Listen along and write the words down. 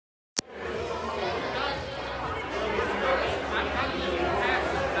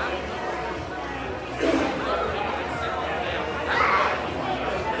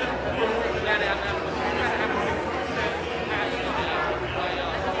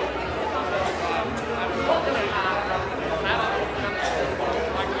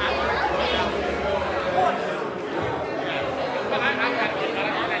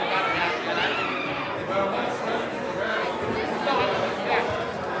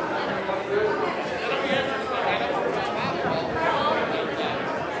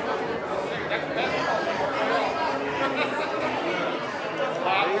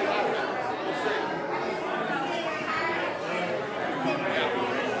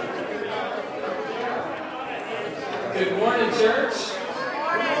Good morning, church.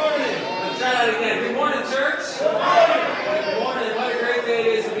 Good morning. Let's try that again. Good morning, church. Good morning. Good morning. What a great day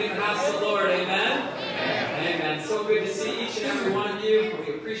it is to be in the house of the Lord. Amen. Amen. So good to see each and every one of you.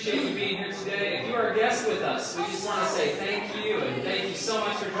 We appreciate you being here today. If you are a guest with us, we just want to say thank you, and thank you so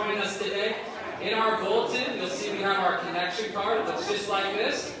much for joining us today. In our bulletin, you'll see we have our connection card. It looks just like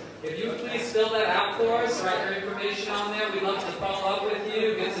this. If you would please fill that out for us, write your information on there. We'd love to follow up with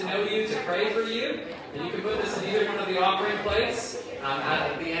you, get to know you, to pray for you. And you can put this in either one of the offering plates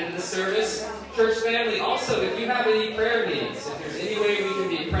at the end of the service. Church family, also, if you have any prayer needs, if there's any way we can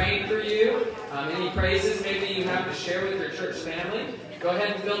be praying for you, any praises maybe you have to share with your church family, go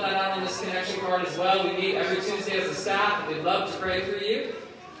ahead and fill that out on this connection card as well. We meet every Tuesday as a staff. We'd love to pray for you.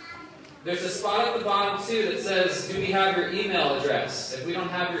 There's a spot at the bottom, too, that says, do we have your email address? If we don't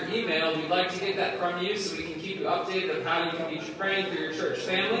have your email, we'd like to get that from you so we can keep you updated of how you can be praying for your church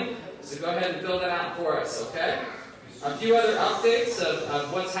family. So go ahead and fill that out for us, okay? A few other updates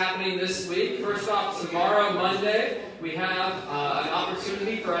of what's happening this week. First off, tomorrow, Monday, we have an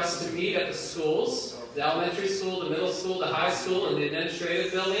opportunity for us to meet at the schools. The elementary school, the middle school, the high school, and the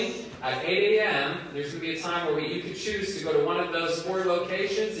administrative building. At 8 a.m., there's going to be a time where you can choose to go to one of those 4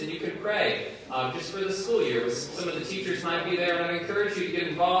 locations and you can pray just for the school year. Some of the teachers might be there, and I encourage you to get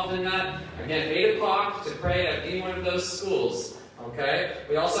involved in that. Again, 8 o'clock to pray at any one of those schools. Okay?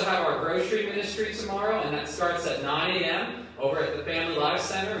 We also have our grocery ministry tomorrow, and that starts at 9 a.m. over at the Family Life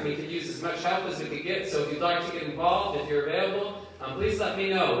Center, and we could use as much help as we could get. So if you'd like to get involved, if you're available, please let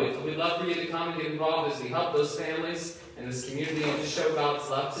me know. We'd love for you to come and get involved as we help those families in this community and just show God's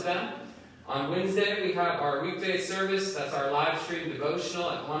love to them. On Wednesday, we have our weekday service. That's our live stream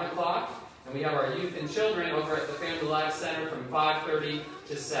devotional at 1 o'clock. And we have our youth and children over at the Family Life Center from 5:30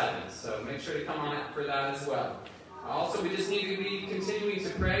 to 7. So make sure to come on out for that as well. Also, we just need to be continuing to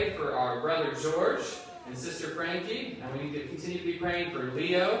pray for our brother George and sister Frankie. And we need to continue to be praying for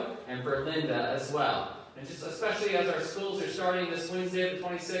Leo and for Linda as well. And just especially as our schools are starting this Wednesday, the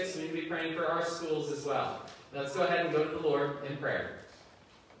 26th, we need to be praying for our schools as well. Let's go ahead and go to the Lord in prayer.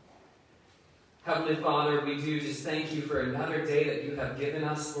 Heavenly Father, we do just thank you for another day that you have given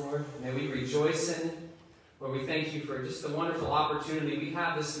us, Lord. May we rejoice in it. Lord, we thank you for just the wonderful opportunity we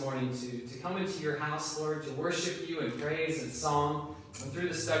have this morning to come into your house, Lord, to worship you in praise and song, and through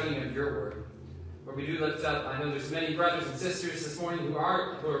the studying of your word. Lord, we do lift up, I know there's many brothers and sisters this morning who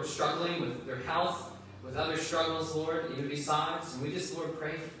are struggling with their health, with other struggles, Lord, even besides. And we just, Lord,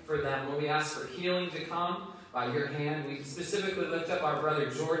 pray for them. Lord, we ask for healing to come by your hand. We specifically lift up our brother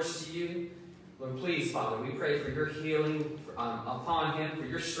George to you. Lord, please, Father, we pray for your healing upon him, for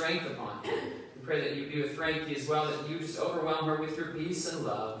your strength upon him. We pray that you be with Frankie as well, that you just overwhelm her with your peace and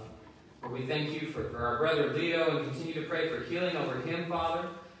love. Lord, we thank you for our brother Leo, and continue to pray for healing over him, Father,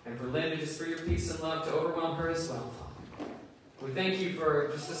 and for Linda, just for your peace and love to overwhelm her as well, Father. We thank you for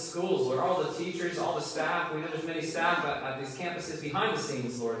just the schools, Lord, all the teachers, all the staff. We know there's many staff at these campuses behind the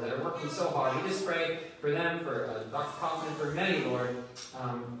scenes, Lord, that are working so hard. We just pray for them, for Dr. Kaufman, for many, Lord,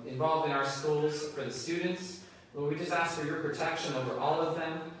 involved in our schools, for the students. Lord, we just ask for your protection over all of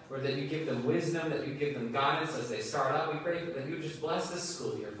them, Lord, that you give them wisdom, that you give them guidance as they start out. We pray that you just bless this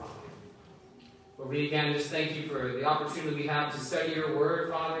school year, Father. Lord, we again just thank you for the opportunity we have to study your word,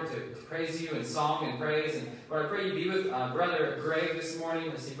 Father, to praise you in song and praise. And Lord, I pray you be with Brother Greg this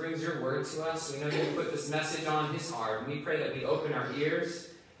morning as he brings your word to us. We know you put this message on his heart. And we pray that we open our ears,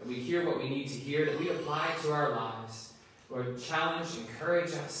 that we hear what we need to hear, that we apply it to our lives. Lord, challenge,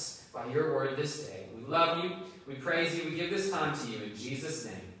 encourage us by your word this day. We love you. We praise you. We give this time to you in Jesus'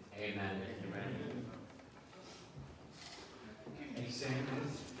 name. Amen. Amen. Thank you, Sam.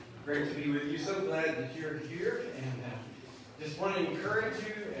 It's great to be with you. So glad that you're here, and just want to encourage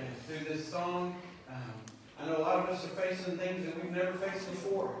you through this song. I know a lot of us are facing things that we've never faced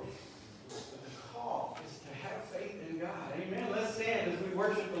before. But the call is to have faith in God. Amen. Let's stand as we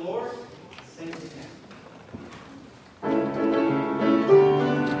worship the Lord. Sing it together.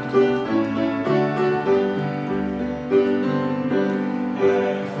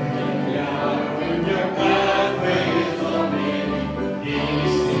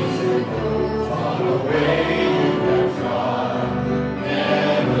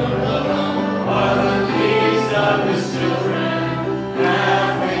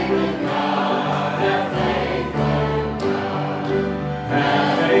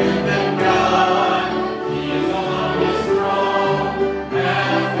 Have faith in God.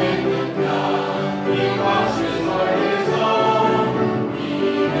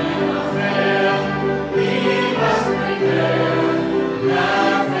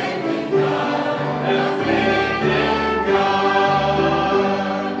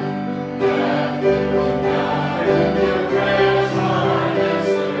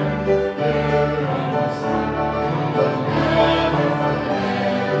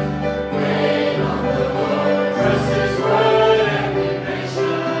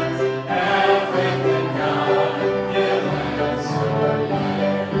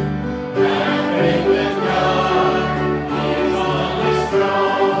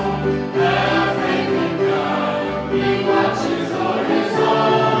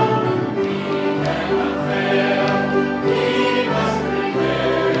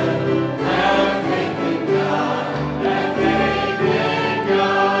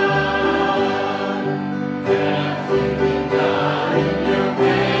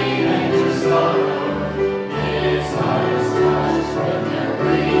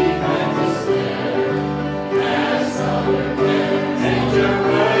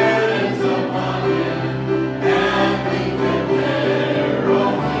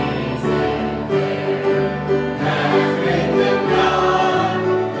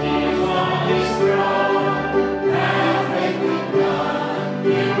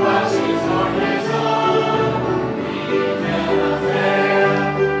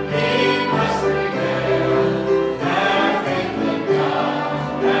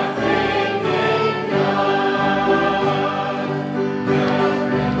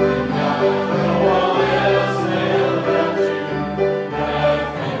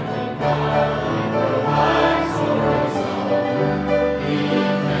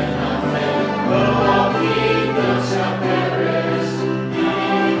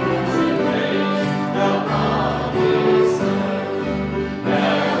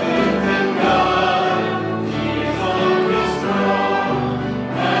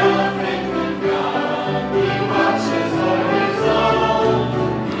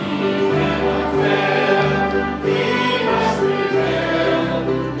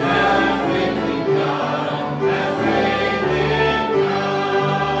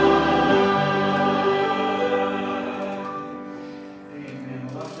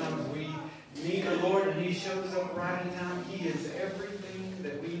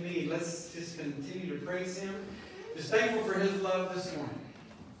 let's just continue to praise Him. Just thankful for His love this morning.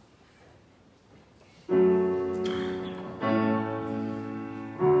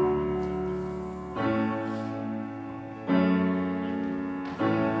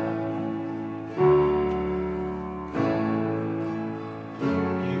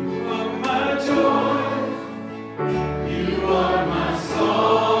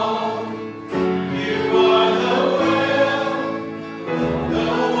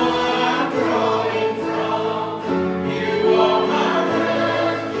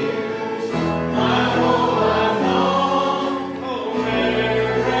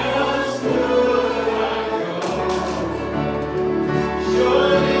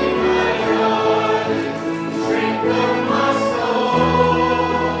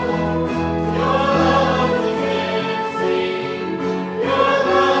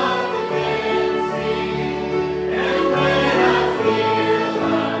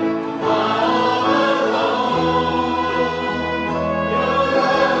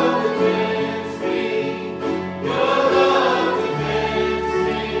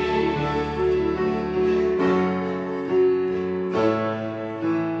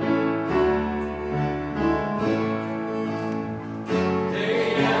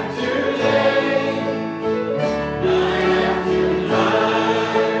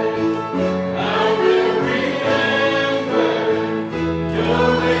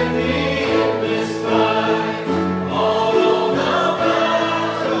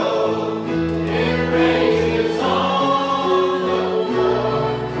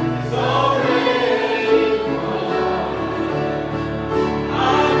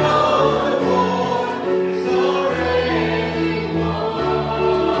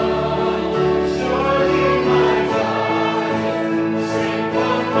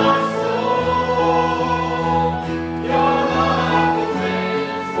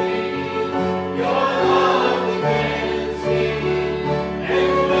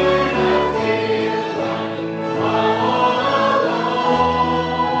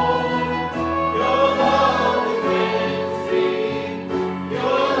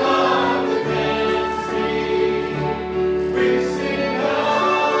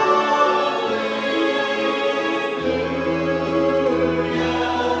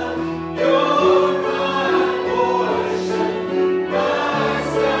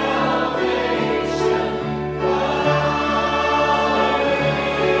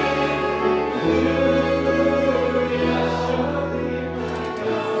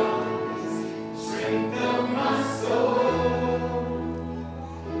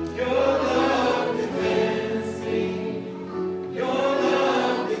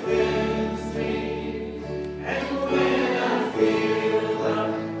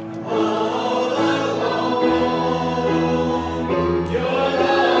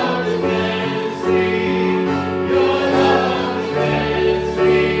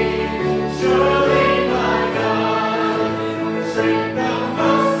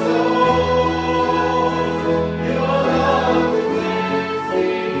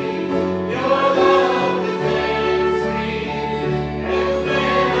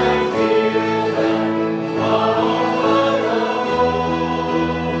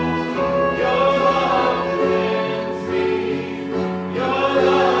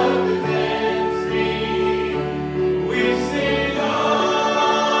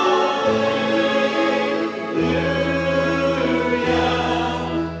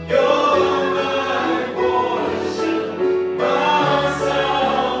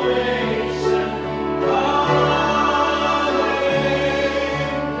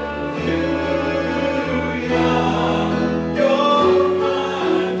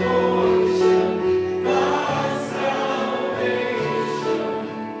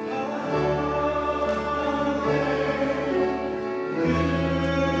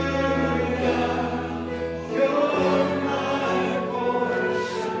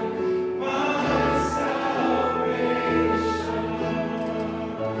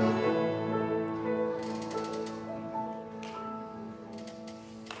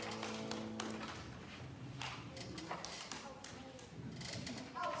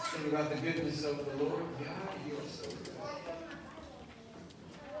 About the goodness of the Lord. God, you are so good.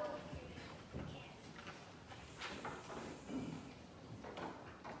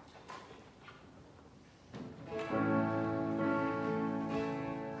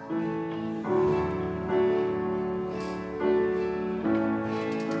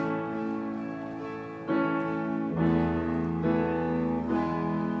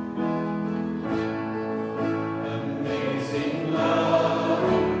 Amazing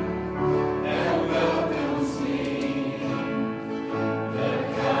love that welcomes me.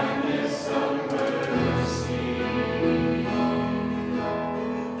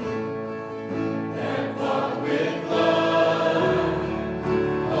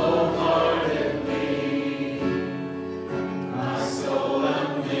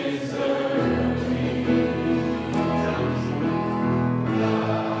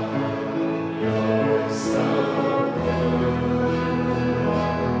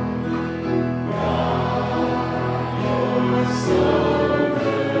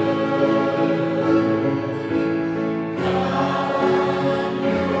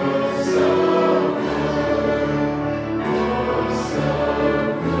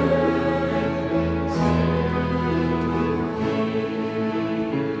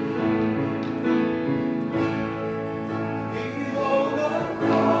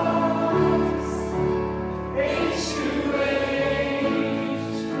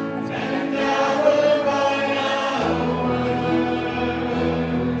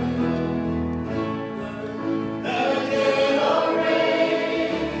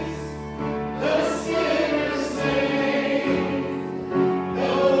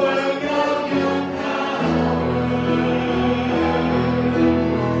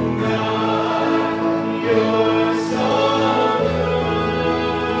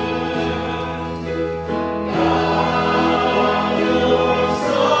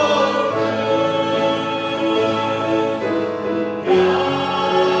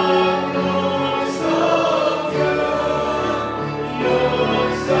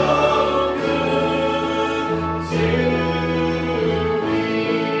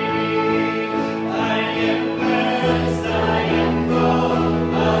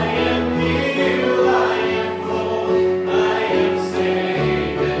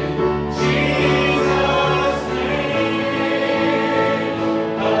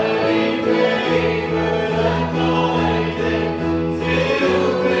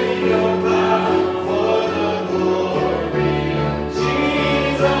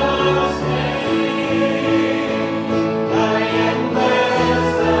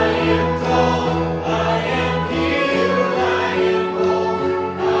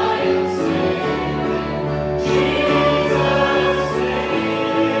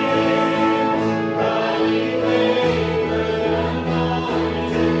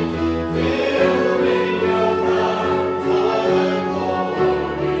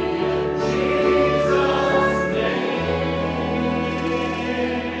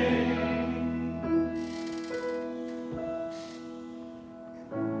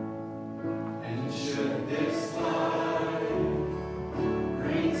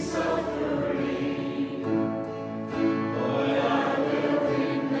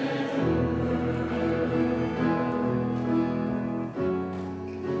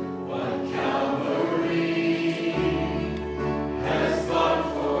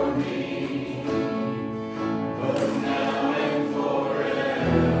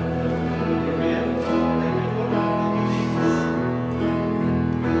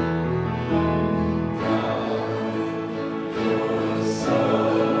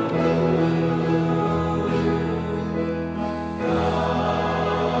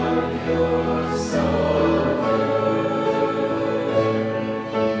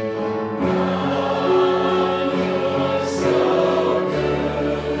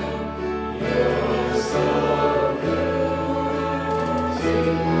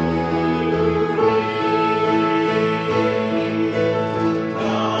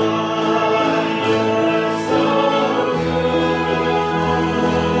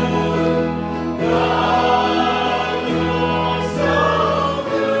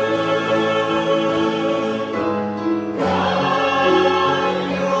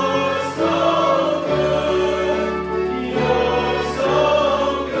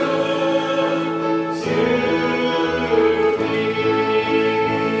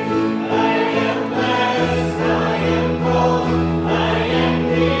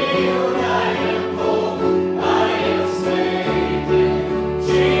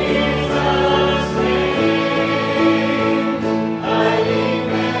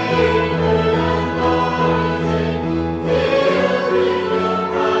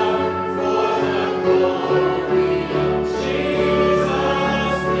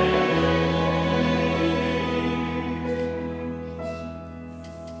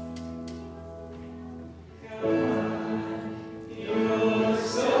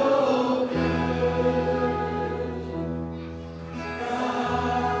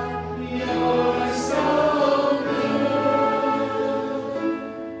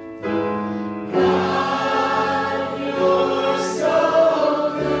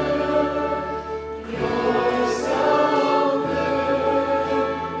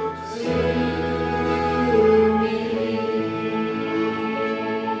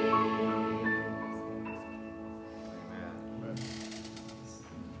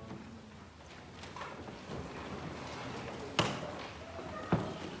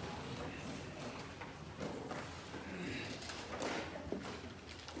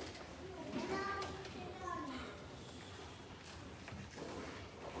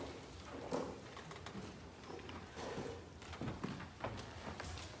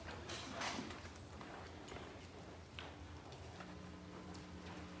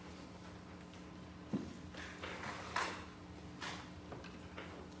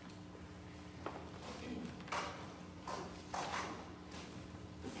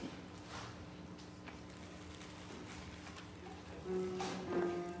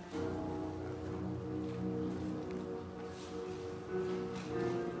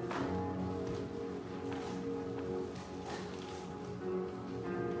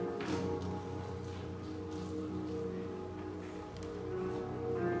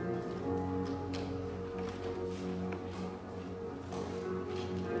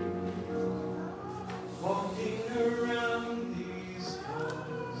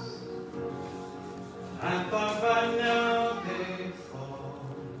 I thought by now they'd fall,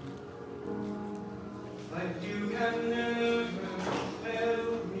 but you have never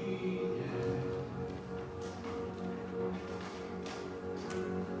failed me yet.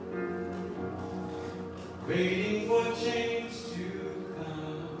 Waiting for change to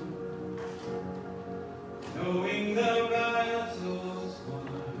come, knowing the battle's won,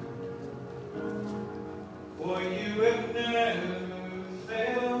 for you have never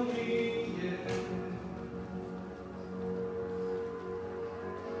failed me yet.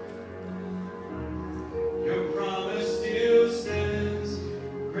 Your promise still stands,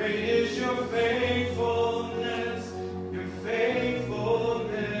 great is your faithfulness, your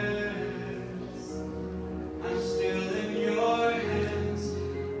faithfulness. I'm still in your hands,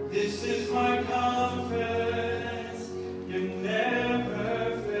 this is my confidence, you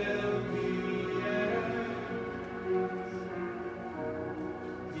never failed me yet.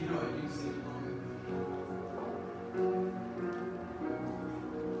 You know it, you can sing it along with me.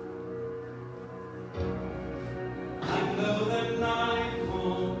 I know the night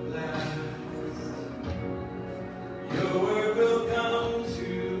won't last, your word will come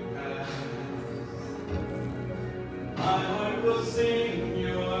to pass. My heart will sing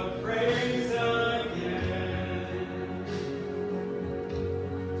your praise again.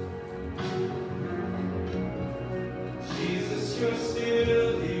 Jesus, you're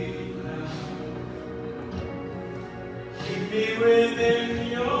still enough. Keep me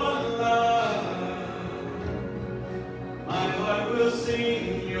within your love. My heart will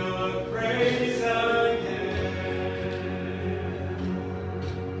sing your praise again.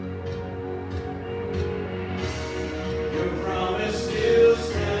 Your promise still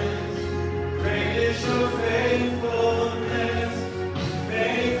stands, great is your faithfulness,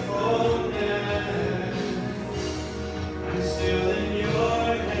 faithfulness. I'm still in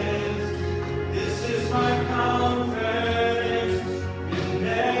your hands, this is my confidence, you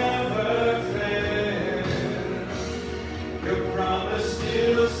never fail. Your promise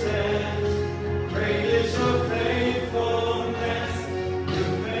still stands, great is your faithfulness,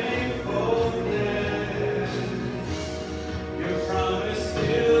 your faithfulness. Your promise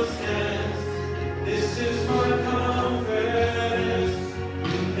still stands, this is my confidence,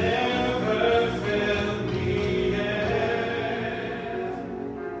 you never failed me yet.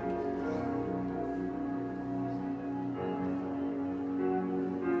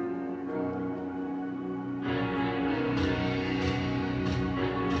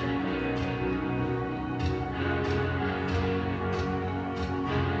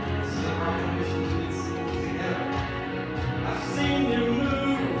 This is a proclamation we can sing together. I've seen you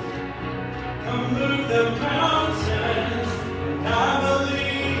move, come move the mountains, and I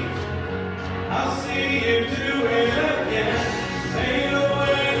believe I'll see you do it again. Made a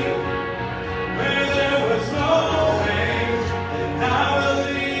way where there was no way, and I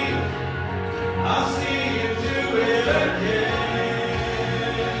believe I'll see you do it again.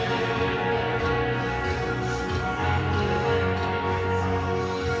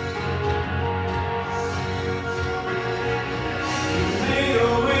 Made a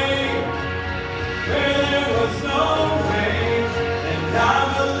way where there was no way, and I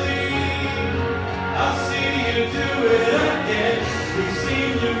believe I'll see you do it again. We've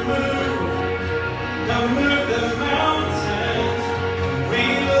seen you move, come move the mountains, and we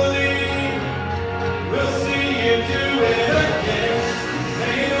believe we'll see you do it again.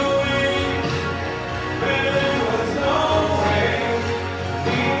 Made a way where there was no way,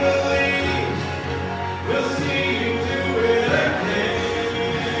 we believe we'll see you do it again.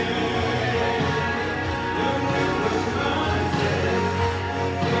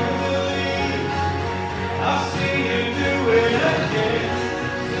 I'll see you do it again.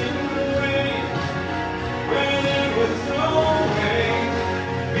 In the way where there was no way,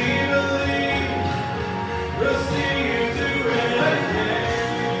 we believe we'll see you do it again.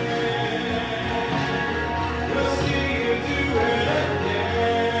 We'll see you do it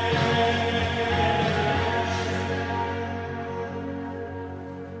again.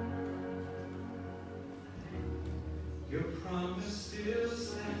 Your promise still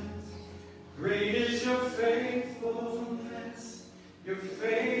stands, great is your faithfulness, your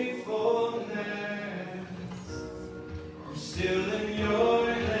faithfulness. I'm still in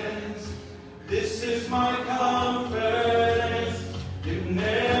your hands, this is my confidence, you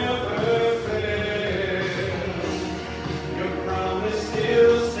never fail. Your promise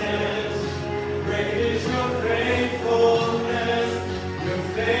still stands, great is your faithfulness, your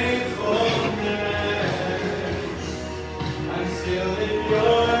faithfulness. I'm still in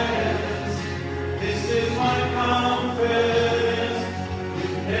your hands, this is my confidence, you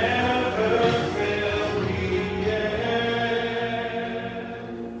never fail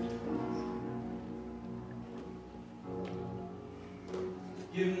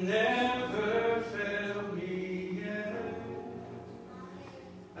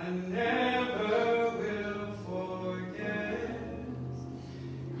I never will forget.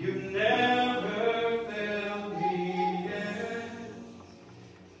 You've never failed me yet.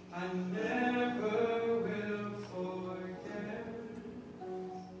 I never will forget.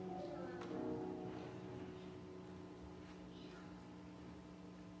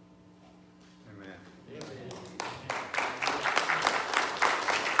 Amen.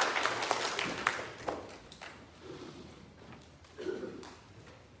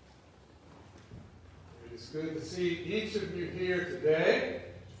 It's good to see each of you here today.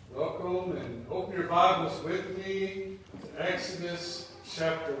 Welcome, and open your Bibles with me to Exodus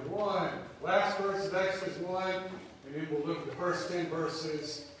chapter 1. Last verse of Exodus 1, and then we'll look at the first 10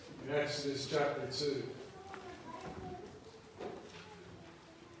 verses in Exodus chapter 2.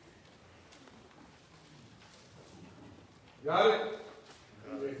 Got it?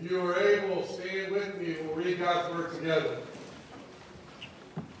 If you are able, stand with me and we'll read God's word together.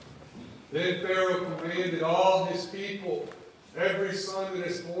 Then Pharaoh commanded all his people, every son that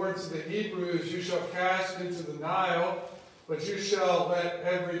is born to the Hebrews you shall cast into the Nile, but you shall let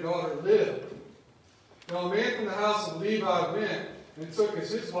every daughter live. Now a man from the house of Levi went and took as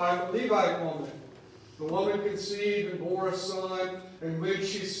his wife a Levite woman. The woman conceived and bore a son, and when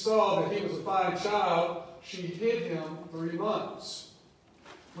she saw that he was a fine child, she hid him 3 months.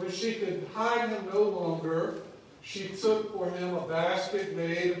 When she could hide him no longer, she took for him a basket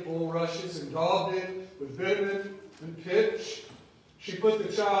made of bulrushes and daubed it with bitumen and pitch. She put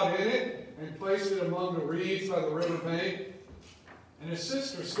the child in it and placed it among the reeds by the river bank. And his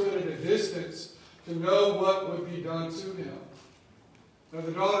sister stood at a distance to know what would be done to him. Now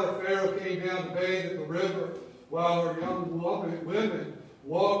the daughter of Pharaoh came down to bathe at the river, while her young women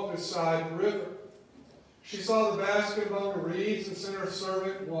walked beside the river. She saw the basket among the reeds and sent her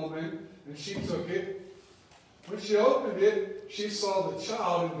servant woman, and she took it. When she opened it, she saw the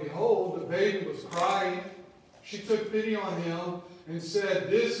child, and behold, the baby was crying. She took pity on him and said,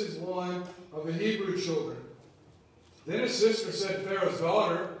 "This is one of the Hebrew children." Then his sister said to Pharaoh's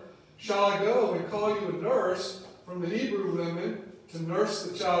daughter, "Shall I go and call you a nurse from the Hebrew women to nurse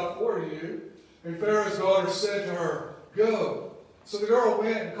the child for you?" And Pharaoh's daughter said to her, "Go." So the girl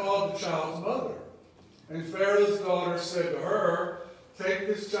went and called the child's mother. And Pharaoh's daughter said to her, "Take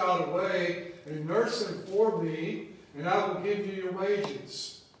this child away and nurse him for me, and I will give you your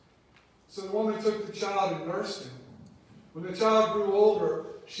wages." So the woman took the child and nursed him. When the child grew older,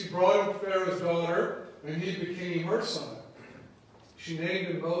 she brought him to Pharaoh's daughter, and he became her son. She named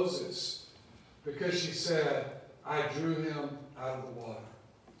him Moses, because she said, "I drew him out of the water."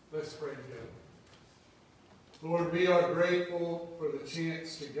 Let's pray together. Lord, we are grateful for the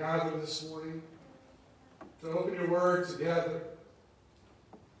chance to gather this morning, to open your word together,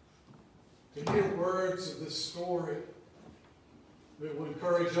 to hear words of this story that will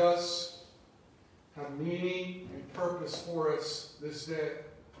encourage us, have meaning and purpose for us this day.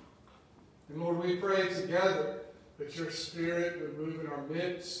 And Lord, we pray together that your Spirit would move in our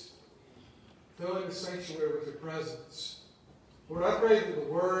midst, filling the sanctuary with your presence. Lord, I pray that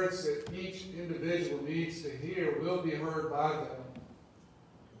the words that each individual needs to hear will be heard by them.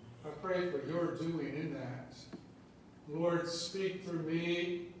 I pray for your doing in that. Lord, speak through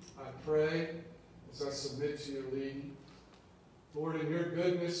me, I pray, as I submit to your leading. Lord, in your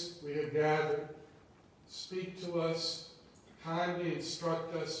goodness we have gathered. Speak to us, kindly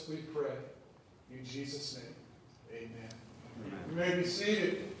instruct us, we pray. In Jesus' name, amen. You may be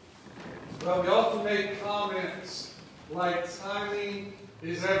seated. Well, we often make comments like timing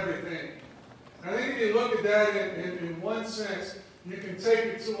is everything. I think if you look at that in one sense, you can take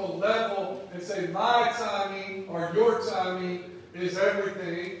it to a level and say, my timing or your timing is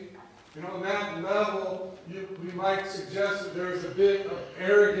everything. And on that level, we might suggest that there's a bit of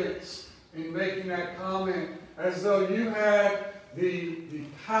arrogance in making that comment, as though you had the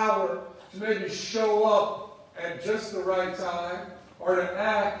power to maybe show up at just the right time, or to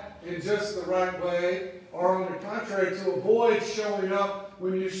act in just the right way, or on the contrary, to avoid showing up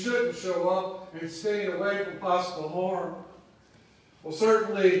when you shouldn't show up and staying away from possible harm. Well,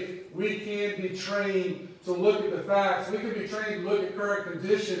 certainly we can be trained to look at the facts. We can be trained to look at current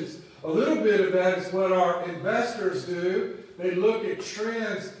conditions. A little bit of that is what our investors do. They look at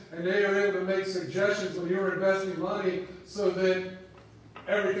trends and they are able to make suggestions when you're investing money so that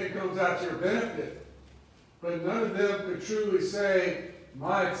everything comes out to your benefit. But none of them could truly say,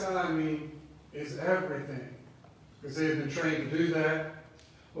 my timing is everything, because they have been trained to do that.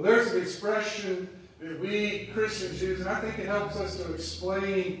 Well, there's an expression that we Christians use, and I think it helps us to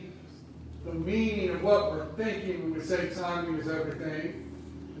explain the meaning of what we're thinking when we say timing is everything.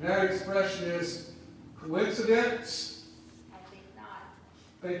 And that expression is coincidence. I think not.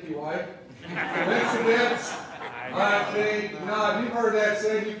 Thank you, wife. Coincidence? I think not. You've heard that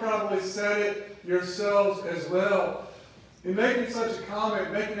said. You probably said it yourselves as well. In making such a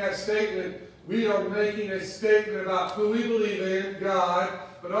comment, making that statement, we are making a statement about who we believe in, God,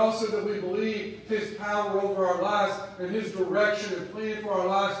 but also that we believe His power over our lives and His direction and plan for our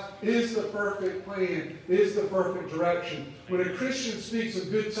lives is the perfect plan, is the perfect direction. When a Christian speaks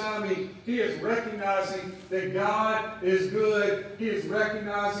of good timing, he is recognizing that God is good. He is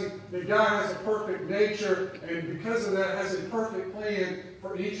recognizing that God has a perfect nature, and because of that has a perfect plan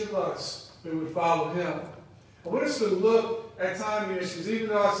for each of us who would follow Him. I want us to look at timing issues, even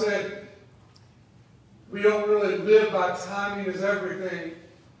though I said we don't really live by timing as everything.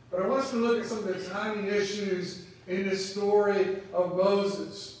 But I want us to look at some of the timing issues in this story of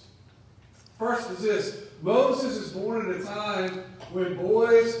Moses. First is this. Moses is born at a time when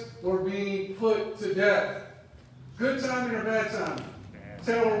boys were being put to death. Good timing or bad timing?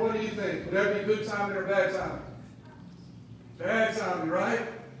 Taylor, what do you think? Would that be good timing or bad timing? Bad timing, right?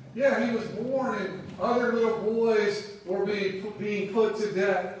 Yeah, he was born and other little boys were being put to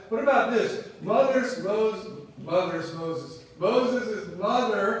death. What about this? Moses'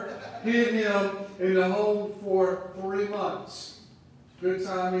 mother hid him in the home for 3 months. Good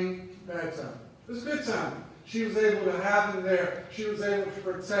timing, bad timing. It was good timing. She was able to have him there. She was able to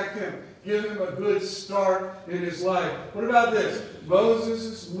protect him, give him a good start in his life. What about this?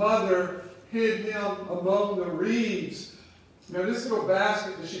 Moses' mother hid him among the reeds. Now, this little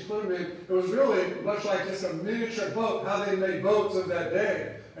basket that she put him in, it was really much like just a miniature boat, how they made boats of that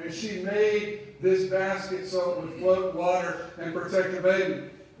day. And she made this basket so it would float in water and protect the baby.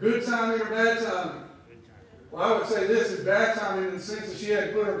 Good timing or bad timing? Well, I would say this is bad timing in the sense that she had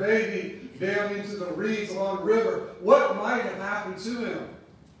to put her baby down into the reeds along the river. What might have happened to him?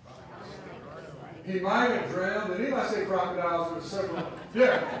 He might have drowned. Did anybody say crocodiles? Or several?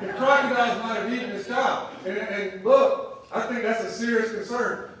 Yeah, the crocodiles might have eaten his child. And look, I think that's a serious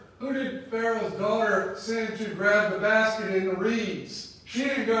concern. Who did Pharaoh's daughter send to grab the basket in the reeds? She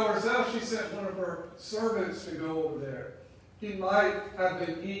didn't go herself. She sent one of her servants to go over there. He might have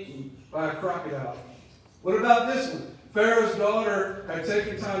been eaten by a crocodile. What about this one? Pharaoh's daughter had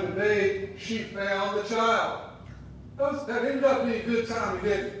taken time to bathe. She found the child. That ended up being good timing,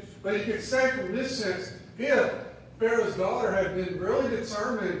 didn't it? But you could say from this sense, if Pharaoh's daughter had been really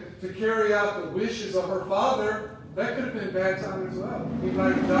determined to carry out the wishes of her father, that could have been bad timing as well. He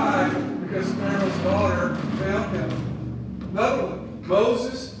might have died because Pharaoh's daughter found him. Another one.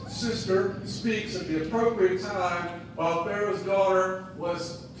 Moses' sister speaks at the appropriate time while Pharaoh's daughter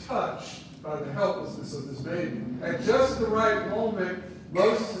was touched by the helplessness of this baby. At just the right moment,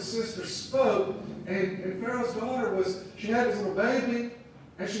 Moses' sister spoke, and Pharaoh's daughter she had this little baby,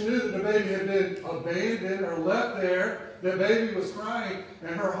 and she knew that the baby had been abandoned or left there. The baby was crying,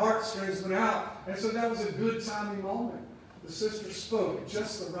 and her heartstrings went out. And so that was a good timing moment. The sister spoke at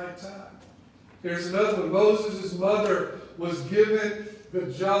just the right time. Here's another one. Moses' mother was given the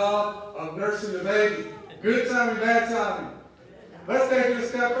job of nursing the baby. Good timing, bad timing. Let's take it a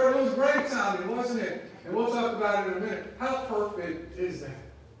step further. It was great timing, wasn't it? And we'll talk about it in a minute. How perfect is that?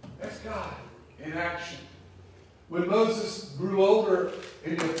 That's God in action. When Moses grew older,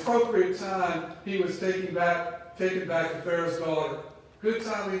 in the appropriate time, he was taken back to Pharaoh's daughter. Good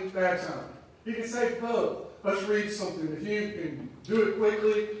timing, bad timing. You can say both. Let's read something. If you can do it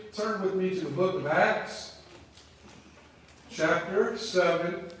quickly, turn with me to the book of Acts, chapter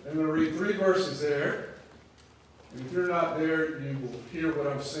 7. I'm going to read 3 verses there. And if you're not there, you will hear what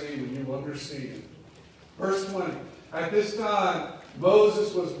I'm saying and you will understand. Verse 20. At this time,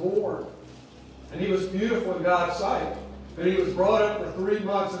 Moses was born, and he was beautiful in God's sight. And he was brought up for 3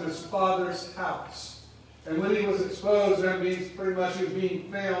 months in his father's house. And when he was exposed, that means pretty much he was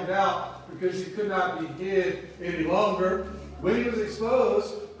being found out because he could not be hid any longer. When he was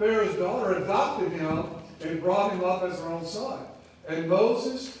exposed, Pharaoh's daughter adopted him and brought him up as her own son. And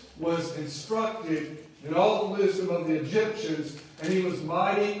Moses was instructed in all the wisdom of the Egyptians, and he was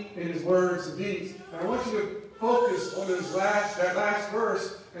mighty in his words and deeds. Now I want you to focus on that last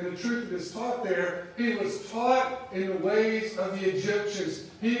verse and the truth that is taught there. He was taught in the ways of the Egyptians.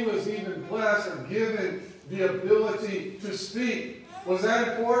 He was even blessed or given the ability to speak. Was that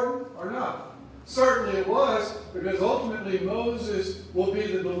important or not? Certainly it was, because ultimately Moses will be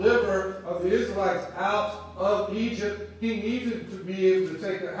the deliverer of the Israelites out of Egypt. He needed to be able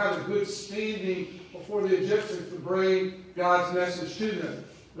to have a good standing before the Egyptians to bring God's message to them.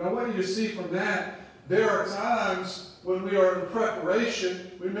 Now I want you to see from that, there are times when we are in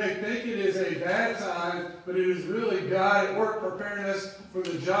preparation, we may think it is a bad time, but it is really God at work preparing us for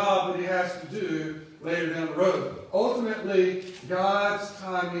the job that He has to do later down the road. Ultimately, God's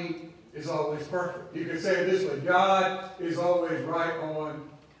timing is always perfect. You can say it this way: God is always right on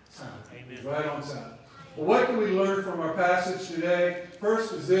time. Amen. Right on time. Well, what can we learn from our passage today?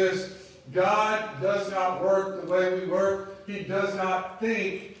 First is this: God does not work the way we work. He does not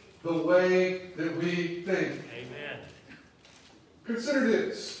think the way that we think. Amen. Consider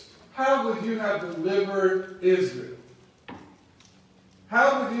this. How would you have delivered Israel?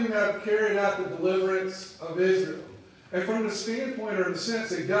 How would you have carried out the deliverance of Israel? And from the standpoint or the sense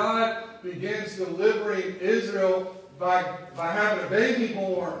that God begins delivering Israel by having a baby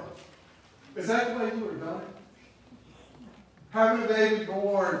born, is that the way you would have done it? Having a baby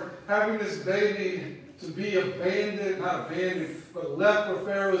born, having this baby to be abandoned, not abandoned, but left where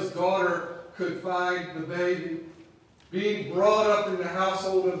Pharaoh's daughter could find the baby, being brought up in the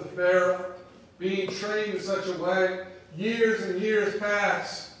household of the Pharaoh, being trained in such a way. Years and years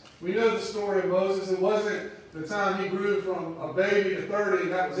passed. We know the story of Moses. It wasn't the time he grew from a baby to 30,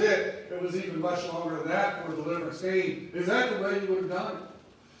 and that was it. It was even much longer than that before deliverance came. Is that the way you would have done it?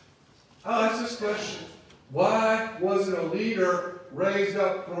 I'll ask this question. Why wasn't a leader raised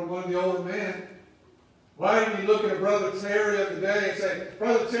up from among the older men? Why didn't he look at Brother Terry of the day and say,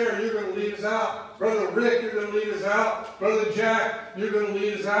 Brother Terry, you're going to lead us out. Brother Rick, you're going to lead us out. Brother Jack, you're going to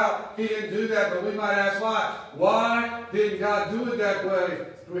lead us out. He didn't do that, but we might ask why. Why didn't God do it that way?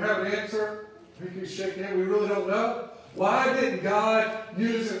 Do we have an answer? We can shake your hand. We really don't know. Why didn't God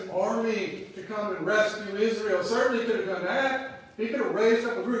use an army to come and rescue Israel? Certainly could have done that. He could have raised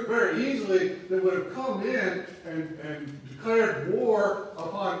up a group very easily that would have come in and declared war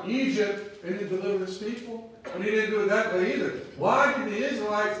upon Egypt and then delivered his people. But he didn't do it that way either. Why did the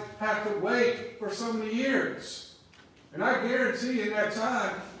Israelites have to wait for so many years? And I guarantee you in that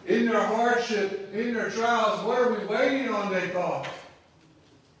time, in their hardship, in their trials, what are we waiting on, they thought?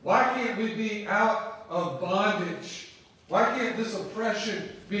 Why can't we be out of bondage? Why can't this oppression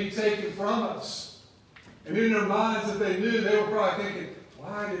be taken from us? And in their minds, if they knew, they were probably thinking,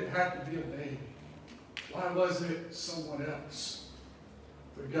 why did it have to be a baby? Why wasn't it someone else?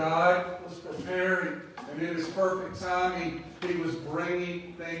 But God was preparing, and in His perfect timing, He was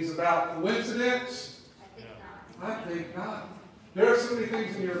bringing things about. Coincidence? I think not. There are so many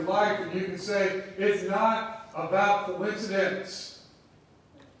things in your life that you can say, it's not about coincidence.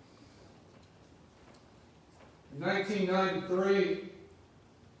 In 1993,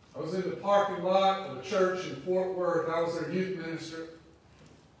 I was in the parking lot of a church in Fort Worth. I was their youth minister.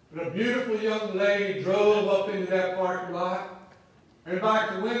 And a beautiful young lady drove up into that parking lot. And by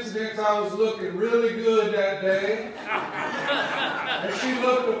coincidence, I was looking really good that day. And she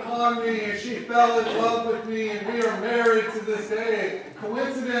looked upon me and she fell in love with me, and we are married to this day.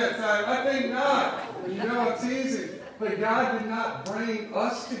 Coincidence? I think not. You know, it's easy. But God did not bring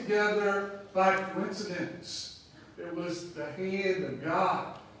us together by coincidence. It was the hand of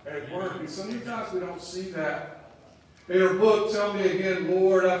God at work. And so many times we don't see that. In her book, Tell Me Again,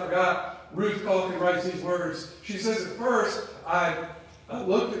 Lord, I Forgot, Ruth Calkin writes these words. She says, at first, I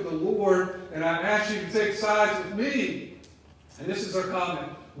looked at the Lord and I asked you to take sides with me. And this is her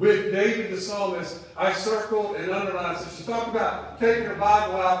comment. With David the psalmist, I circled and underlined. So she talked about taking her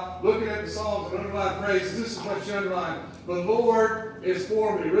Bible out, looking at the Psalms and underlined phrases. This is what she underlined. The Lord is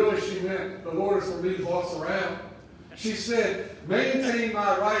for me. Really, she meant the Lord is for me to boss around. She said, maintain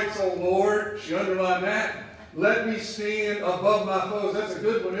my rights, O Lord. She underlined that. Let me stand above my foes. That's a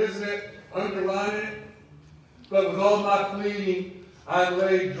good one, isn't it? Underline it. But with all my pleading, I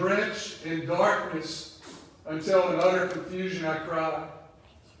lay drenched in darkness until in utter confusion I cried.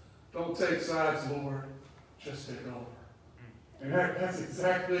 Don't take sides, Lord. Just take over. And that's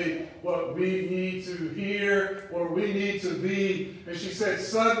exactly what we need to hear, or we need to be. And she said,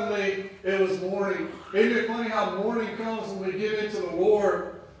 suddenly it was morning. Isn't it funny how morning comes when we get into the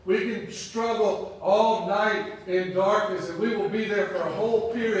Lord? We can struggle all night in darkness, and we will be there for a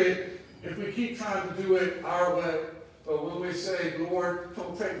whole period if we keep trying to do it our way. But when we say, Lord,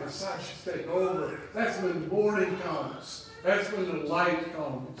 don't take my side, just take over, that's when morning comes. That's when the light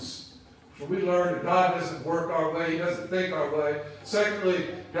comes. So we learn that God doesn't work our way. He doesn't think our way. Secondly,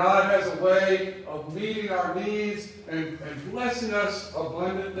 God has a way of meeting our needs and blessing us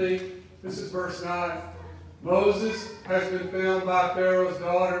abundantly. This is verse 9. Moses has been found by Pharaoh's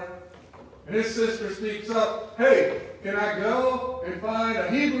daughter. And his sister speaks up, hey, can I go and find a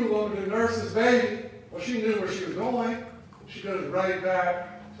Hebrew woman to nurse his baby? Well, she knew where she was going. She goes right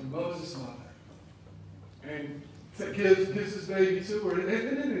back to Moses' mother. And gives his baby to her.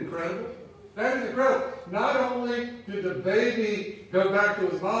 Isn't it incredible? That is incredible. Not only did the baby go back to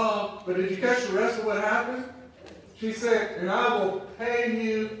his mom, but did you catch the rest of what happened? She said, and I will pay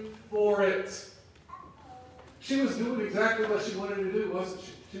you for it. She was doing exactly what she wanted to do, wasn't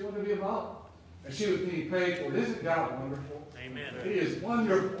she? She wanted to be a mom. And she was being paid for it. Isn't God wonderful? Amen. He is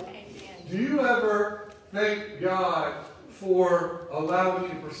wonderful. Amen. Do you ever thank God for allowing you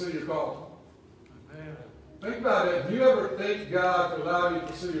to pursue your calling? Amen. Think about it. Do you ever thank God for allowing you to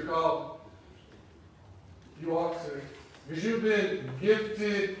pursue your calling? You ought to. Because you've been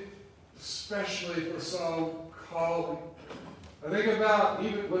gifted especially for some calling. I think about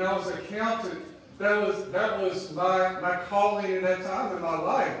even when I was an accountant, that was my calling at that time in my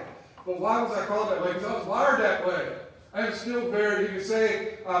life. But why was I called that way? Because I was wired that way. I am still very, you can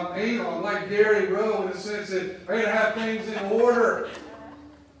say, I'm anal. I'm like Gary Rowe in the sense that I got to have things in order.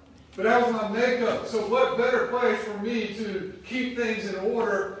 But that was my makeup. So what better place for me to keep things in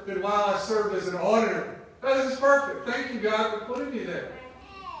order than while I served as an auditor? That is perfect. Thank you, God, for putting me there.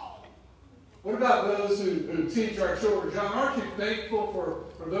 What about those who teach our children? John, aren't you thankful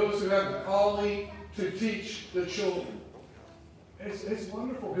for those who have the calling to teach the children? It's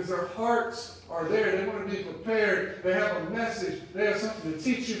wonderful because their hearts are there. They want to be prepared. They have a message. They have something to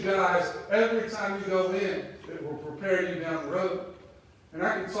teach you guys every time you go in that will prepare you down the road. And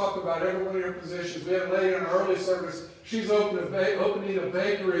I can talk about every one of your positions. We had a lady in our early service. She's opening a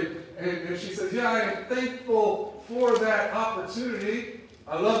bakery. And she says, yeah, I am thankful for that opportunity.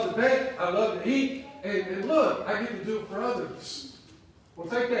 I love to bake. I love to eat. And look, I get to do it for others. Well,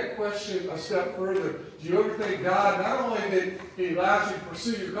 take that question a step further. Do you ever thank God not only that He allows you to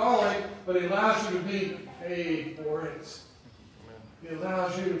pursue your calling, but He allows you to be paid for it? He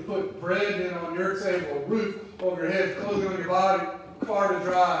allows you to put bread in on your table, a roof over your head, clothing on your body, a car to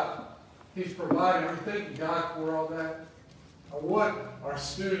drive. He's providing. Are you thanking God for all that? I want our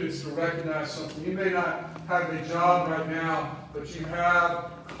students to recognize something. You may not have a job right now, but you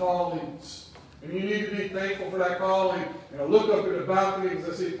have callings. And you need to be thankful for that calling. And I look up at the balcony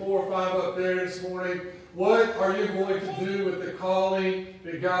because I see 4 or 5 up there this morning. What are you going to do with the calling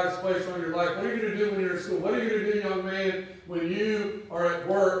that God has placed on your life? What are you going to do when you're in school? What are you going to do, young man, when you are at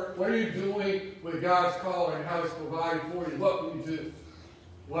work? What are you doing with God's calling and how He's providing for you? What will you do?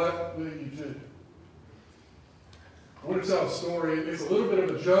 What will you do? I want to tell a story. It's a little bit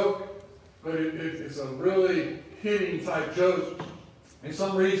of a joke, but it's a really hitting type joke. In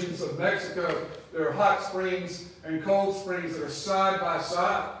some regions of Mexico, there are hot springs and cold springs that are side by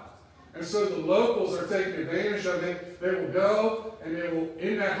side. And so the locals are taking advantage of it. They will go and they will,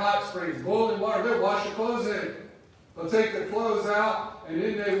 in that hot springs, boiling water, they'll wash their clothes in it. They'll take their clothes out and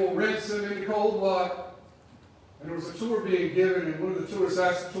then they will rinse them in the cold water. And there was a tour being given, and one of the tourists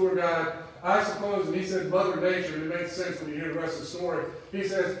asked the tour guide, I suppose, and he said Mother Nature, and it makes sense when you hear the rest of the story. He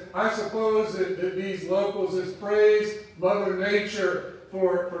says, I suppose that these locals has praised Mother Nature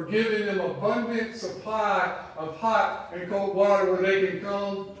for giving them abundant supply of hot and cold water where they can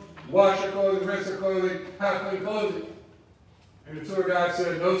come, wash their clothing, rinse their clothing, have clean clothing. And the tour guide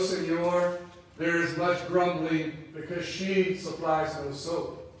said, no, senor, there is much grumbling because she supplies no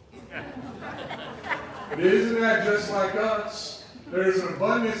soap. But isn't that just like us? There's an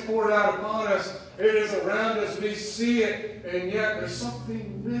abundance poured out upon us. It is around us. We see it. And yet there's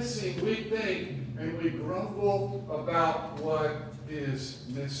something missing, we think. And we grumble about what is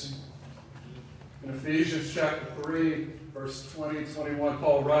missing. In Ephesians chapter 3, verse 20-21,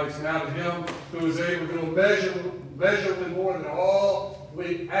 Paul writes, now to Him who is able to do immeasurably more than all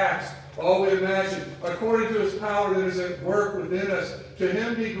we ask, all we imagine, according to His power that is at work within us. To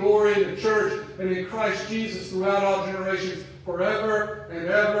Him be glory in the church and in Christ Jesus throughout all generations, forever and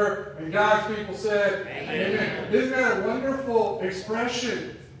ever. And God's people said, Amen. Amen. Isn't that a wonderful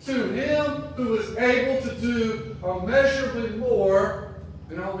expression? To Him who is able to do immeasurably more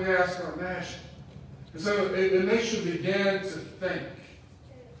than all we ask or imagine. And so it makes you begin to think.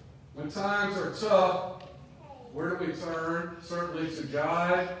 When times are tough, where do we turn? Certainly to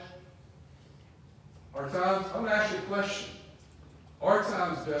God. Our times, I'm going to ask you a question. Are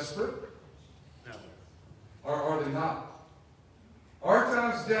times desperate? No. Or are they not? Are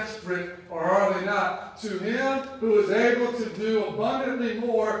times desperate or are they not? To Him who is able to do abundantly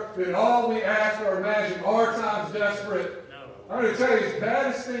more than all we ask or imagine. Are times desperate? No. I'm going to tell you, as bad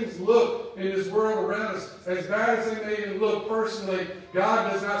as things look in this world around us, as bad as they may even look personally,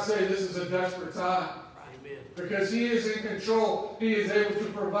 God does not say this is a desperate time. Amen. Because He is in control. He is able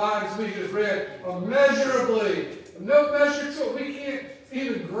to provide, as we just read, immeasurably. No measure to it. We can't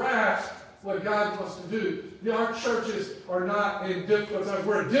even grasp what God wants to do. Our churches are not in difficult times.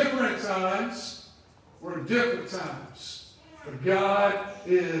 We're in different times. We're in different times. But God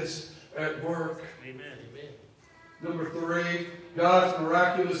is at work. Amen. Amen. Number 3, God's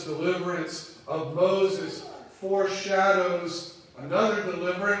miraculous deliverance of Moses foreshadows another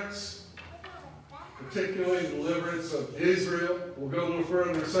deliverance. particularly the deliverance of Israel. We'll go a little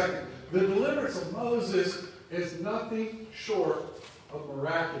further in a second. The deliverance of Moses is nothing short of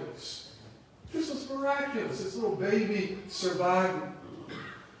miraculous. This was miraculous. This little baby surviving.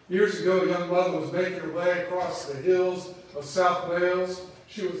 Years ago, a young mother was making her way across the hills of South Wales.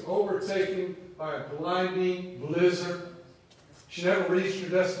 She was overtaken by a blinding blizzard. She never reached her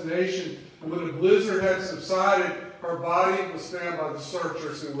destination, and when the blizzard had subsided, her body was found by the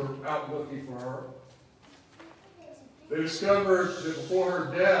searchers who were out looking for her. They discovered that before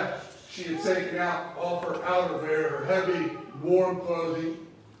her death, she had taken out off her outerwear, her heavy, warm clothing.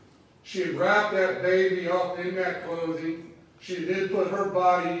 She had wrapped that baby up in that clothing. She did put her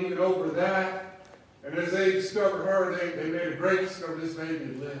body even over that. And as they discovered her, they made a great discovery. This baby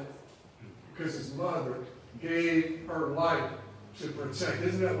had lived because his mother gave her life to protect.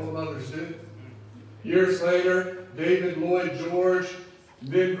 Isn't that what mothers do? Years later, David Lloyd George,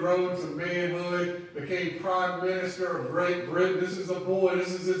 then grown to manhood, became Prime Minister of Great Britain. This is a boy.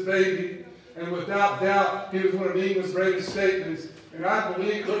 This is his baby. And without doubt, he was one of England's greatest statesmen. And I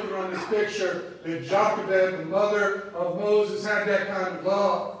believe, looking on this picture, that Jochebed, the mother of Moses, had that kind of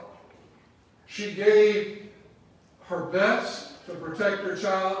love. She gave her best to protect her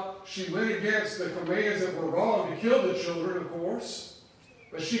child. She went against the commands that were wrong to kill the children, of course.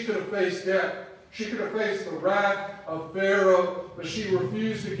 But she could have faced death. She could have faced the wrath of Pharaoh, but she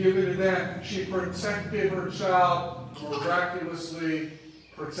refused to give in to that. She protected her child, miraculously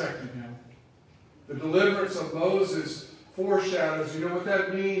protecting him. The deliverance of Moses foreshadows. You know what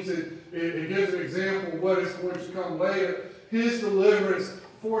that means? It gives an example of what is going to come later. His deliverance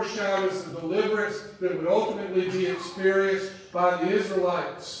foreshadows the deliverance that would ultimately be experienced by the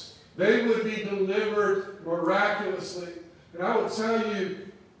Israelites. They would be delivered miraculously. And I will tell you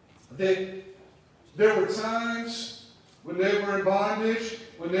that there were times when they were in bondage,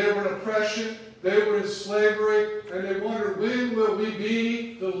 when they were in oppression, they were in slavery, and they wondered, when will we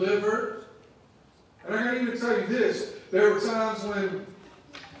be delivered? And I can even tell you this, there were times when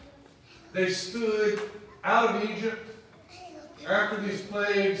they stood out of Egypt after these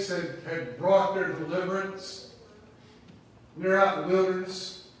plagues had brought their deliverance. And they're out in the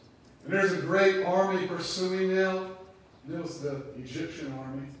wilderness, and there's a great army pursuing them. And it was the Egyptian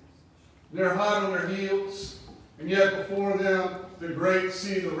army. They're hot on their heels, and yet before them, the great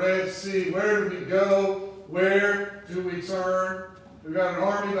sea, the Red Sea. Where do we go? Where do we turn? We've got an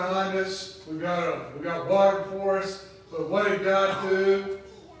army behind us. We've got water before us. But what did God do?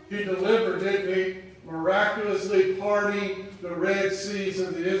 He delivered, didn't he? Miraculously parting the Red Sea so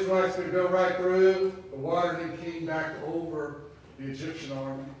the Israelites could go right through. The water then came back over the Egyptian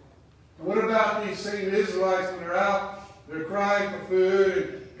army. And what about these same Israelites when they're out? They're crying for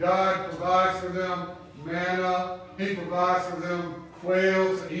food, and God provides for them manna. He provides for them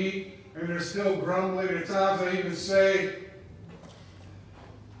quail to eat, and they're still grumbling. At times they even say,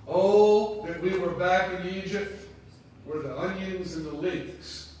 "Oh, that we were back in Egypt, where the onions and the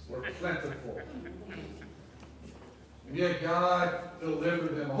leeks were plentiful." And yet God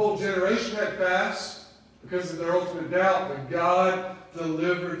delivered them. A whole generation had passed because of their ultimate doubt, but God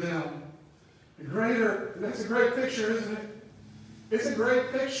delivered them. That's a great picture, isn't it? It's a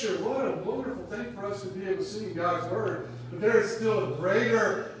great picture. What a wonderful thing for us to be able to see in God's Word. But there is still a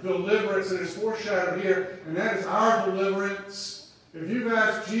greater deliverance that is foreshadowed here, and that is our deliverance. If you've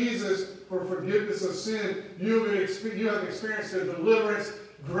asked Jesus for forgiveness of sin, you have experienced a deliverance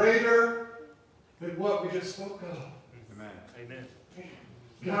greater than what we just spoke of. Amen. Amen.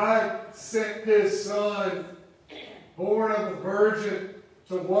 God sent His Son, born of a virgin,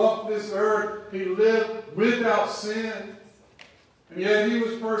 to walk this earth. He lived without sin. And yet He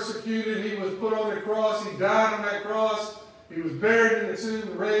was persecuted. He was put on the cross. He died on that cross. He was buried in the tomb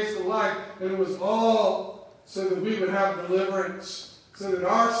and raised to life. And it was all so that we would have deliverance, so that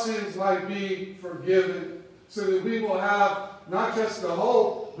our sins might be forgiven, so that we will have not just the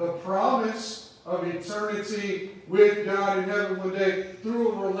hope, the promise of eternity with God in heaven one day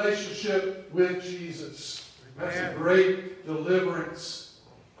through a relationship with Jesus. That's a great deliverance.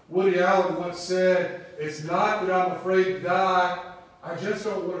 Woody Allen once said, "It's not that I'm afraid to die, I just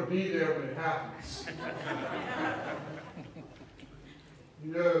don't want to be there when it happens."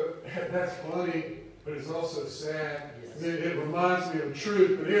 You know, that's funny, but it's also sad. It reminds me of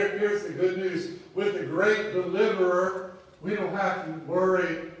truth. But here's the good news. With the great deliverer, we don't have to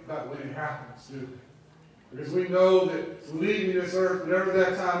worry about when it happens, do we? Because we know that leaving this earth, whatever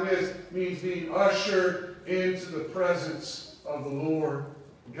that time is, means being ushered into the presence of the Lord.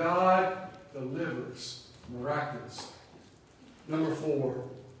 God delivers miraculously. Number 4,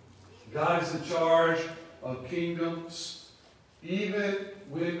 God is in charge of kingdoms. even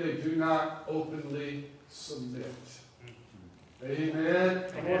when they do not openly submit. Amen.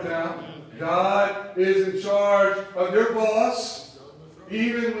 Come on now. God is in charge of your boss,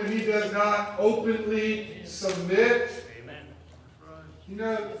 even when he does not openly submit. Amen. You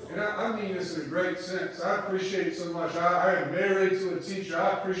know, and I mean this in a great sense. I appreciate it so much. I am married to a teacher.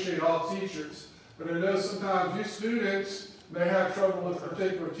 I appreciate all teachers. But I know sometimes you students may have trouble with a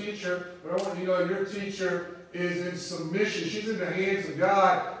particular teacher. But I want you to know your teacher is in submission. She's in the hands of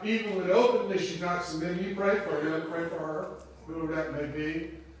God. Even when openly she's not submitting, you pray for her. You pray for her, whoever that may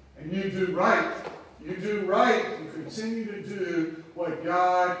be. And you do right. You do right. You continue to do what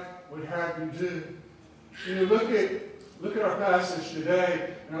God would have you do. You know, look at our passage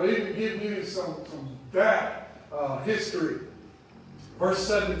today, and I'll even give you some back history. Verse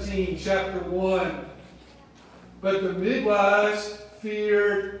 17, chapter 1. But the midwives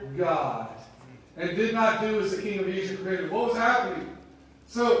feared God and did not do as the king of Egypt commanded. What was happening?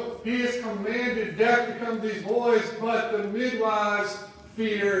 So he has commanded death to come to these boys, but the midwives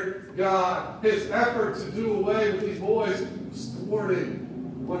feared God. His effort to do away with these boys was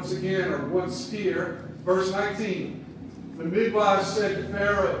thwarted once again, or once here. Verse 19. The midwives said to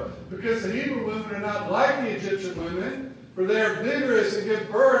Pharaoh, because the Hebrew women are not like the Egyptian women, for they are vigorous and give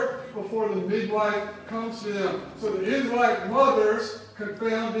birth before the midwife comes to them. So the Israelite mothers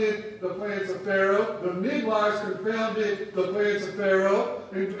confounded the plans of Pharaoh. The midwives confounded the plans of Pharaoh.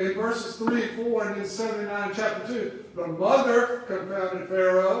 In verses 3 and 4 and in 7 and 9 chapter 2, the mother confounded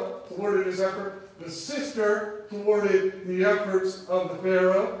Pharaoh, thwarted his effort. The sister thwarted the efforts of the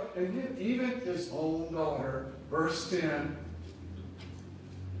Pharaoh. And then even his own daughter, verse 10,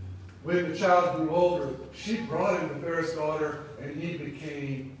 when the child grew older, she brought him to Pharaoh's daughter, and he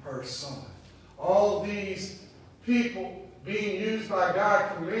became her son. All these people being used by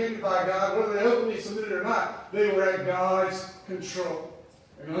God, commanded by God, whether they openly submitted or not, they were at God's control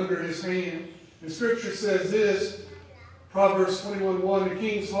and under his hand. The scripture says this, Proverbs 21:1, the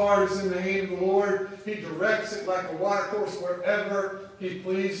king's heart is in the hand of the Lord. He directs it like a watercourse wherever he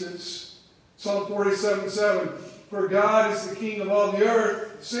pleases. Psalm 47:7, for God is the king of all the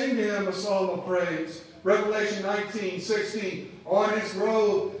earth. Sing to him a song of praise. Revelation 19:16, on his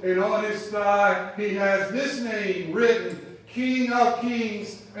robe and on his thigh he has this name written, King of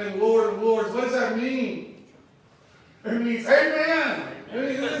kings and Lord of lords. What does that mean? It means amen. I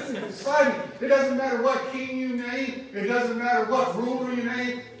mean, listen, it's exciting. It doesn't matter what king you name. It doesn't matter what ruler you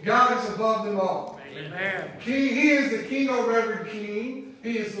name. God is above them all. Amen. He is the king over every king.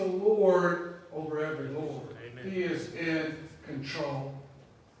 He is the Lord over every Lord. Amen. He is in control.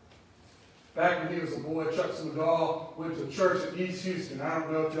 Back when he was a boy, Chuck Swindoll went to church in East Houston. I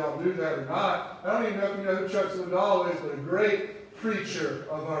don't know if y'all knew that or not. I don't even know if you know who Chuck Swindoll is, but a great preacher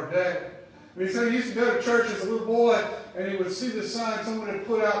of our day. And he said he used to go to church as a little boy, and he would see the sign. Someone had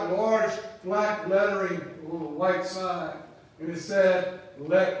put out large black lettering, a little white sign, and it said,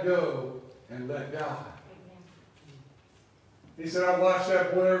 let go and let God. He said, I watched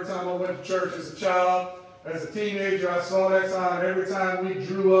that boy every time I went to church as a child. As a teenager, I saw that sign every time we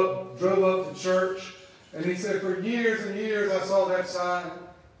drove up to church. And he said, for years and years, I saw that sign.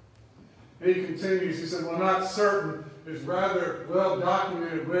 He continues, he said, well, not certain. It's rather well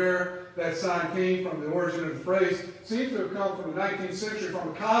documented where that sign came from. The origin of the phrase seems to have come from the 19th century from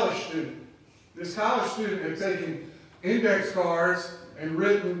a college student. This college student had taken index cards and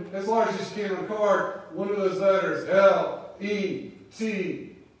written, as large as you can on a card, one of those letters, L, E, T,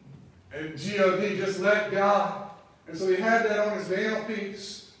 and G-O-D, just let God. And so he had that on his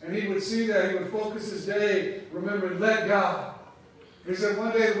mantelpiece, and he would see that. He would focus his day remembering, let God. He said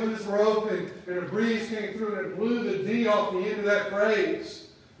one day the windows were open, and a breeze came through, and it blew the D off the end of that phrase.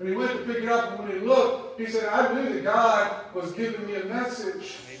 And he went to pick it up, and when he looked, he said, I knew that God was giving me a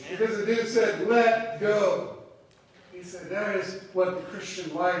message. Amen. Because it then said, let go. He said, that is what the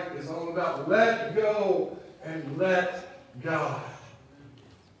Christian life is all about. Let go and let God.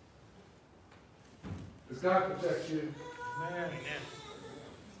 Does God protect you? Amen.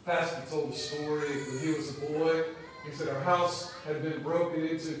 Pastor told a story when he was a boy. He said our house had been broken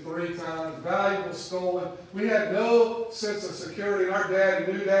into 3 times, valuables stolen. We had no sense of security, and our dad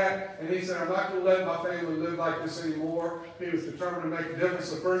knew that. And he said, I'm not going to let my family live like this anymore. He was determined to make a difference.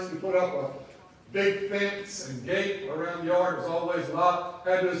 So first he put up a big fence and gate around the yard. It was always locked.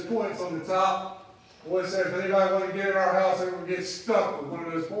 Had those points on the top. The boy said, if anybody want to get in our house, they would get stuck with one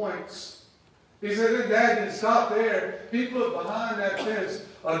of those points. He said, then Dad didn't stop there. He put behind that fence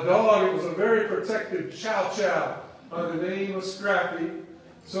a dog. It was a very protective chow-chow by the name of Scrappy.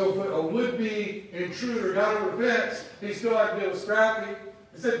 So if a would-be intruder got over the fence, he still had to deal with Scrappy.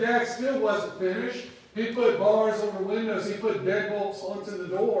 He said Dad still wasn't finished. He put bars on the windows. He put deadbolts onto the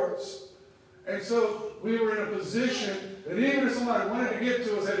doors. And so we were in a position that even if somebody wanted to get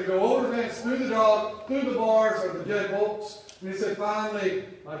to us, they had to go over the fence, through the dog, through the bars or the deadbolts. And he said, finally,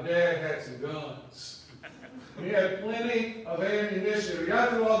 my dad had some guns. And he had plenty of ammunition. We got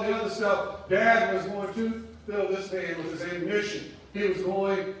through all the other stuff. Dad was going to fill this van with his ammunition. He was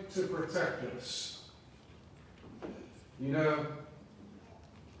going to protect us. You know,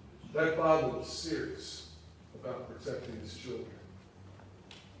 that father was serious about protecting his children.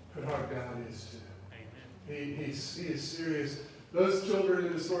 But our God is too. He is serious. Those children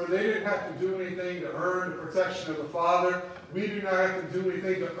in the story, they didn't have to do anything to earn the protection of the Father. We do not have to do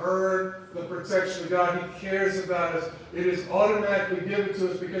anything to earn the protection of God. He cares about us. It is automatically given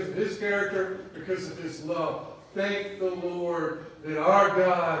to us because of His character, because of His love. Thank the Lord that our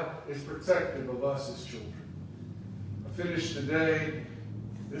God is protective of us as children. I finished today.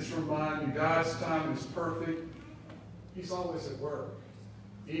 This reminds me, God's timing is perfect. He's always at work,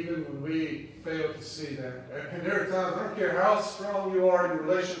 even when we fail to see that. And there are times, I don't care how strong you are in your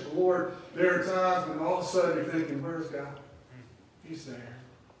relationship with the Lord, there are times when all of a sudden you're thinking, where's God? He's there.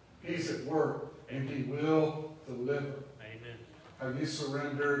 He's at work, and He will deliver. Amen. Have you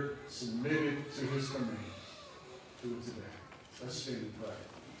surrendered, submitted to His command? Do it today. Let's stand and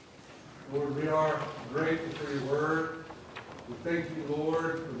pray. Lord, we are grateful for your word. We thank you,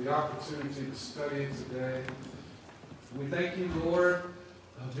 Lord, for the opportunity to study it today. We thank you, Lord,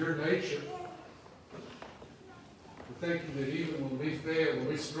 of your nature. We thank you that even when we fail, when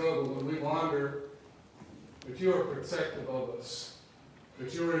we struggle, when we wander, that you are protective of us,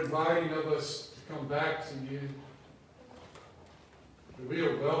 that you are inviting of us to come back to you, that we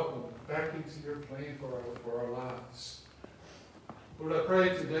are welcome back into your plan for our lives. Lord, I pray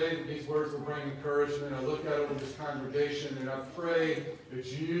today that these words will bring encouragement. I look out over this congregation and I pray that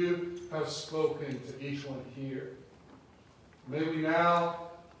you have spoken to each one here. May we now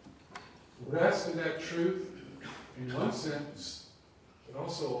rest in that truth in one sense, but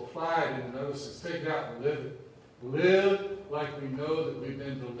also apply it in another sense. Take it out and live it. Live like we know that we've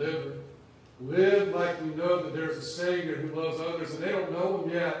been delivered. Live like we know that there's a Savior who loves others and they don't know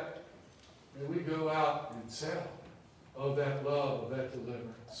Him yet. May we go out and tell of that love, of that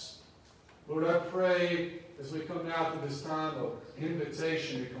deliverance. Lord, I pray as we come now to this time of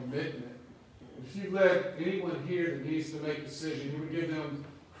invitation and commitment, if you let anyone here that needs to make a decision, you would give them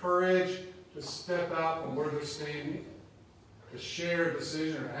courage to step out from where they're standing, to share a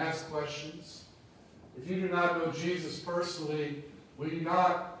decision or ask questions. If you do not know Jesus personally, will you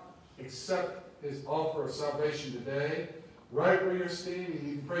not accept His offer of salvation today? Right where you're standing,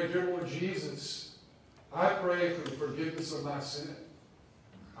 you can pray, dear Lord Jesus, I pray for the forgiveness of my sin.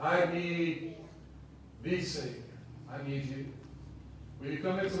 I need the Savior. I need you. Will you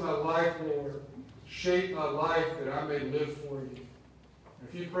come into my life, Lord? Shape my life that I may live for you.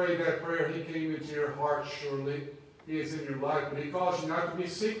 If you prayed that prayer, He came into your heart surely. He is in your life. But He calls you not to be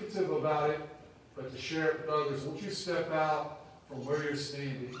secretive about it, but to share it with others. Won't you step out from where you're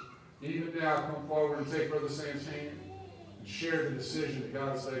standing? Even now, come forward and take Brother Sam's hand and share the decision that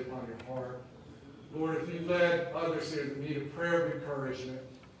God has laid upon your heart. Lord, if you led others here that need a prayer of encouragement,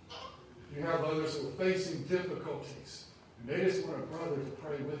 you have others who are facing difficulties, and they just want a brother to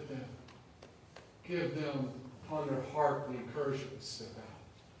pray with them. Give them upon their heart the encouragement to step out.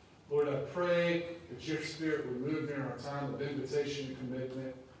 Lord, I pray that your Spirit will move during our time of invitation and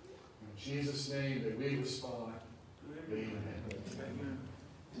commitment. In Jesus' name, that we respond. Amen. Amen.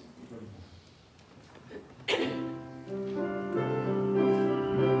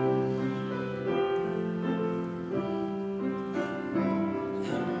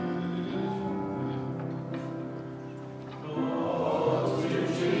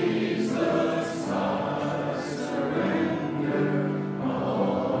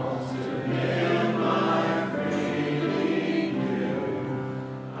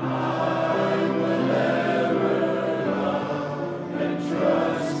 Trust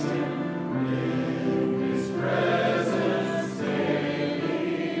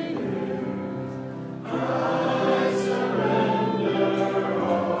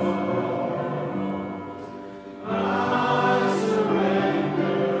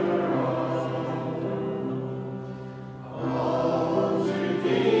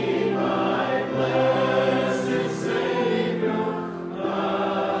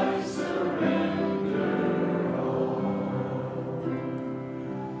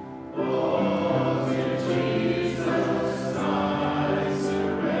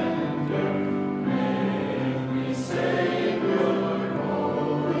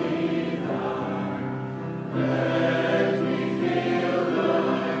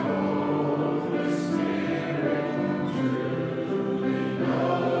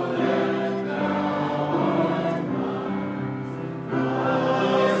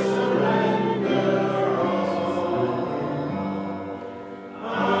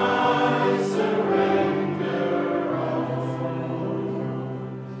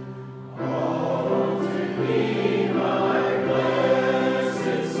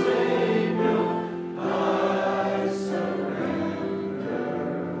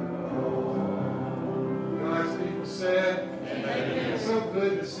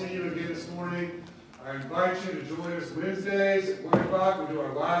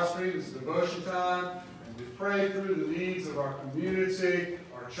live stream. It's a devotion time. And we pray through the needs of our community,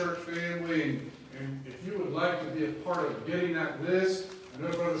 our church family. And if you would like to be a part of getting that list, I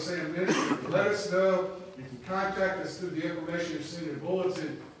know Brother Sam mentioned, let us know. You can contact us through the information you've seen in your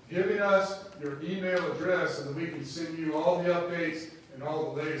bulletin, giving us your email address so that we can send you all the updates and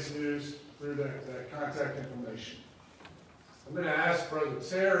all the latest news through that contact information. I'm going to ask Brother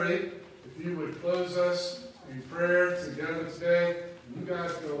Terry if you would close us in prayer together today. You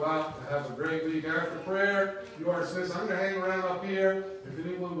guys go out to have a great week. After prayer, you are dismissed. I'm going to hang around up here. If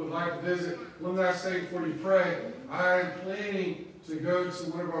anyone would like to visit, one last thing before you pray. I am planning to go to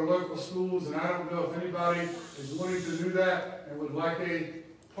one of our local schools, and I don't know if anybody is willing to do that and would like a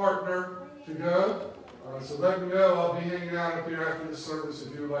partner to go. So let me know. I'll be hanging out up here after the service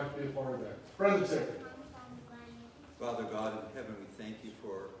if you would like to be a part of that. Brother Terry. Father God in heaven, we thank you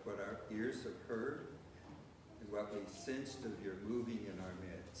for what our ears have heard and what we sensed of your moving in our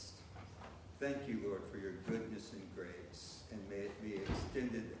midst. Thank you, Lord, for your goodness and grace, and may it be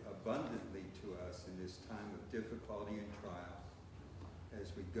extended abundantly to us in this time of difficulty and trial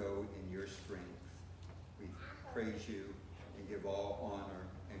as we go in your strength. We praise you and give all honor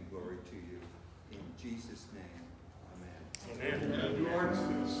and glory to you. In Jesus' name, amen. Amen. You are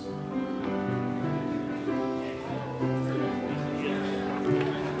dismissed.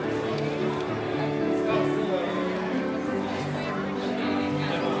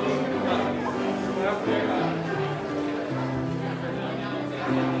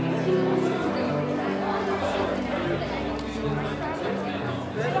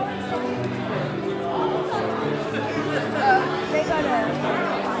 They got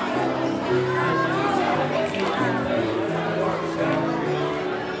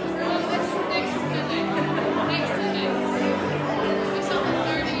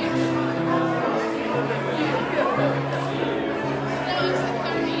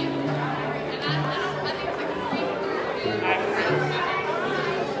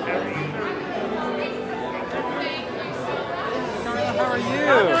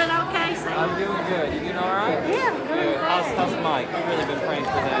I'm doing good. You doing all right? Yeah, Good. How's Mike? We've really been praying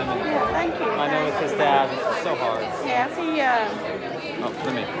for them. And yeah, thank you. I know with his dad, it's so hard. Yeah, Oh,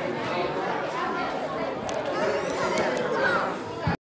 let me.